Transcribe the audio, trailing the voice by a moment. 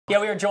Yeah,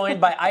 we are joined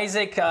by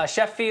Isaac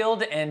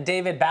Sheffield and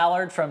David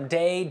Ballard from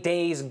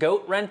Days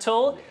Goat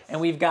Rental,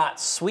 and we've got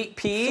Sweet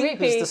Pea,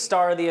 who's the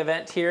star of the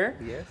event here.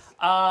 Yes.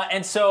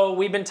 And so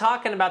we've been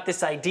talking about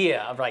this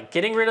idea of like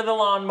getting rid of the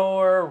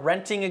lawnmower,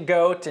 renting a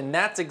goat, and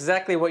that's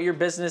exactly what your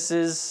business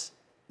is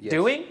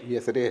doing?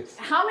 Yes, it is.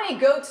 How many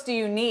goats do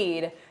you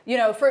need? You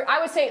know, for, I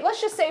would say, let's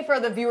just say for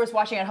the viewers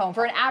watching at home,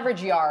 for an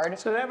average yard.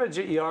 So an average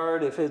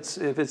yard, if it's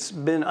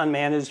been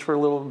unmanaged for a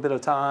little bit of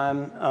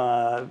time,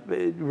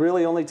 it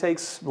really only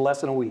takes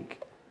less than a week.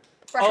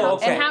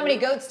 And how many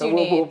goats do you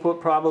need? We'll put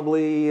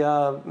probably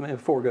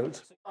 4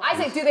 goats.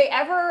 Isaac, do they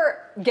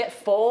ever get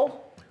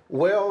full?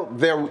 Well,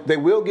 they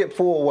will get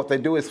full. What they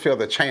do is fill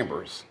the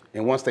chambers.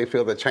 And once they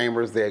fill the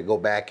chambers, they go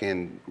back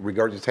and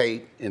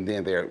regurgitate, and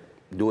then they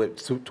do it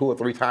 2 or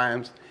 3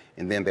 times,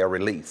 and then they'll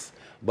release.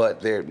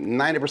 But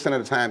 90%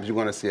 of the times you're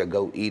going to see a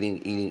goat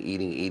eating.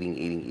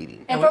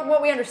 And from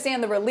what we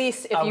understand, the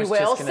release, if you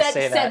will,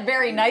 said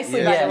very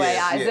nicely, by the way,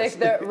 Isaac,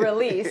 the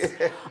release.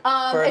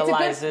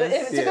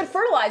 It's a good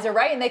fertilizer,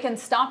 right? And they can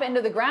stomp it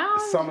into the ground?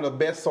 Some of the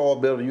best soil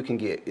builder you can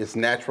get. It's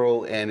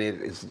natural, and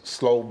it's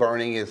slow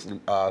burning. It's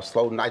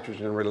slow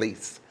nitrogen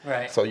release.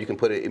 Right. So you can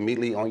put it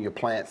immediately on your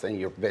plants and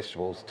your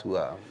vegetables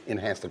to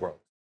enhance the growth.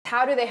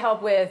 How do they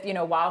help with,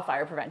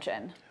 wildfire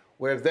prevention?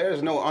 Where if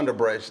there's no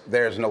underbrush,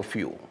 there's no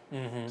fuel.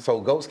 So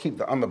goats keep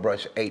the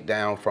underbrush ate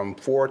down from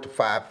 4 to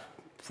 5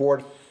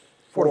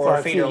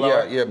 feet or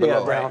lower. Yeah,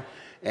 below. Right.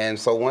 And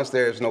so once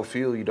there's no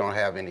fuel, you don't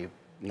have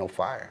no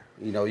fire.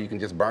 You can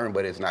just burn,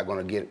 but it's not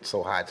going to get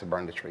so high to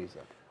burn the trees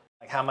up.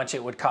 Like how much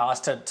it would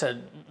cost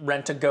to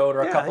rent a goat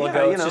or a couple of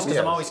goats, just because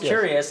I'm always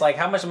curious, like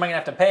how much am I gonna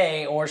have to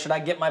pay, or should I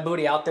get my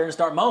booty out there and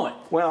start mowing?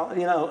 Well,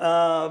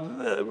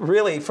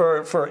 really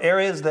for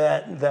areas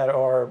that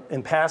are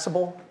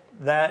impassable,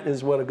 that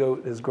is what a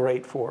goat is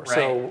great for. Right.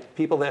 So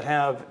people that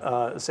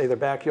have, say, their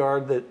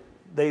backyard that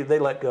they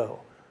let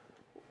go,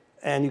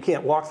 and you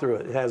can't walk through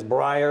it. It has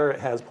briar, it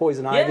has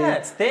poison ivy. Yeah,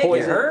 it's thick,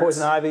 it hurts.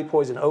 Poison ivy,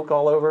 poison oak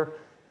all over.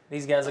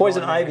 These guys are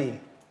poison ivy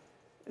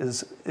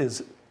is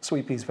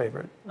Sweet Pea's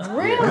favorite.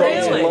 Really?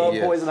 Goats love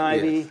poison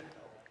ivy.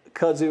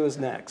 Kudzu is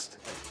next.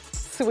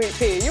 Sweet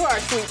Pea, you are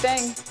a sweet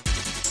thing.